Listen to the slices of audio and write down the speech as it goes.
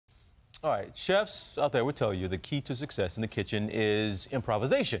All right, chefs out there will tell you the key to success in the kitchen is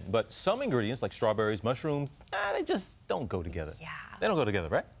improvisation. But some ingredients like strawberries, mushrooms, they just don't go together. Yeah. They don't go together,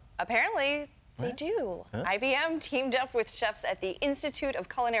 right? Apparently, they do. Huh? IBM teamed up with chefs at the Institute of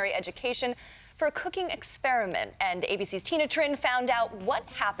Culinary Education for a cooking experiment. And ABC's Tina Trinh found out what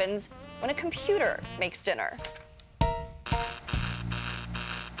happens when a computer makes dinner.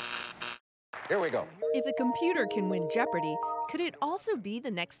 Here we go. If a computer can win Jeopardy, could it also be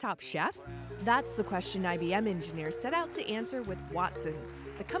the next top chef? That's the question IBM engineers set out to answer with Watson,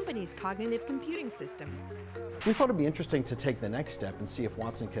 the company's cognitive computing system. We thought it'd be interesting to take the next step and see if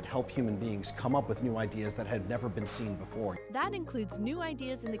Watson could help human beings come up with new ideas that had never been seen before. That includes new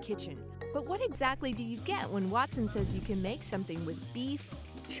ideas in the kitchen. But what exactly do you get when Watson says you can make something with beef,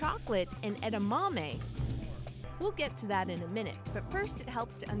 chocolate, and edamame? We'll get to that in a minute, but first it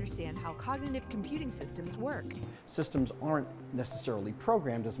helps to understand how cognitive computing systems work. Systems aren't necessarily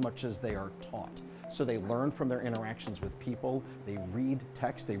programmed as much as they are taught. So they learn from their interactions with people, they read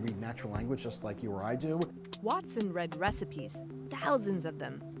text, they read natural language just like you or I do. Watson read recipes, thousands of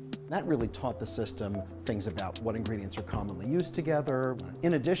them. That really taught the system things about what ingredients are commonly used together.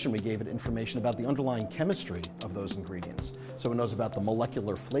 In addition, we gave it information about the underlying chemistry of those ingredients. So it knows about the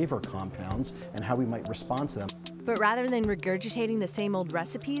molecular flavor compounds and how we might respond to them. But rather than regurgitating the same old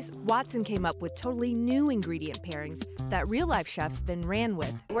recipes, Watson came up with totally new ingredient pairings that real-life chefs then ran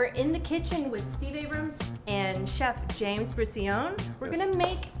with. We're in the kitchen with Steve Abrams and Chef James Brissillon. We're gonna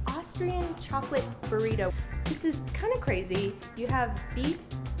make Austrian chocolate burrito. This is kind of crazy. You have beef,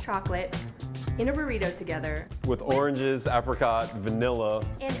 chocolate in a burrito together. With oranges, apricot, vanilla,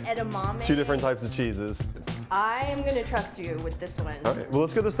 and edamame. 2 different types of cheeses. I am gonna trust you with this one. All right, well,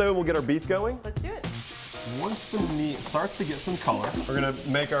 let's get this stove and we'll get our beef going. Let's do it. Once the meat starts to get some color, we're gonna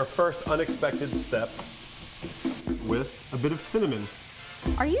make our first unexpected step with a bit of cinnamon.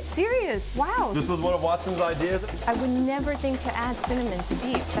 Are you serious? Wow. This was one of Watson's ideas. I would never think to add cinnamon to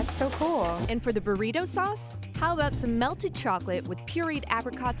beef. That's so cool. And for the burrito sauce, how about some melted chocolate with pureed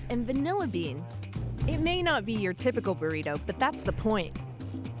apricots and vanilla bean? It may not be your typical burrito, but that's the point.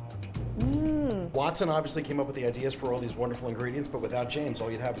 Watson obviously came up with the ideas for all these wonderful ingredients, but without James, all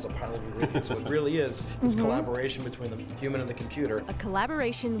you'd have is a pile of ingredients. So it really is this collaboration between the human and the computer. A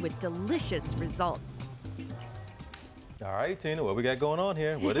collaboration with delicious results. All right, Tina, what we got going on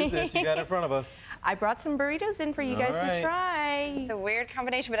here? What is this you got in front of us? I brought some burritos in for you guys to try. It's a weird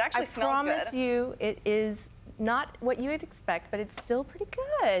combination, but it actually I smells good. promise you, it is not what you would expect, but it's still pretty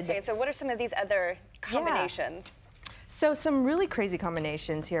good. Okay, so what are some of these other combinations? So some really crazy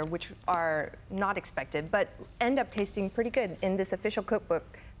combinations here, which are not expected, but end up tasting pretty good in this official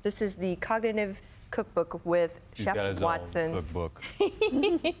cookbook. This is the Cognitive Cookbook with Chef Watson. Cookbook.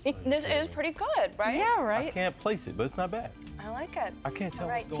 This is pretty good, right? Yeah, right? I can't place it, but it's not bad. I like it. I can't tell All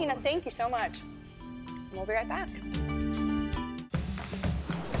right, what's going Tina, on. thank you so much. We'll be right back.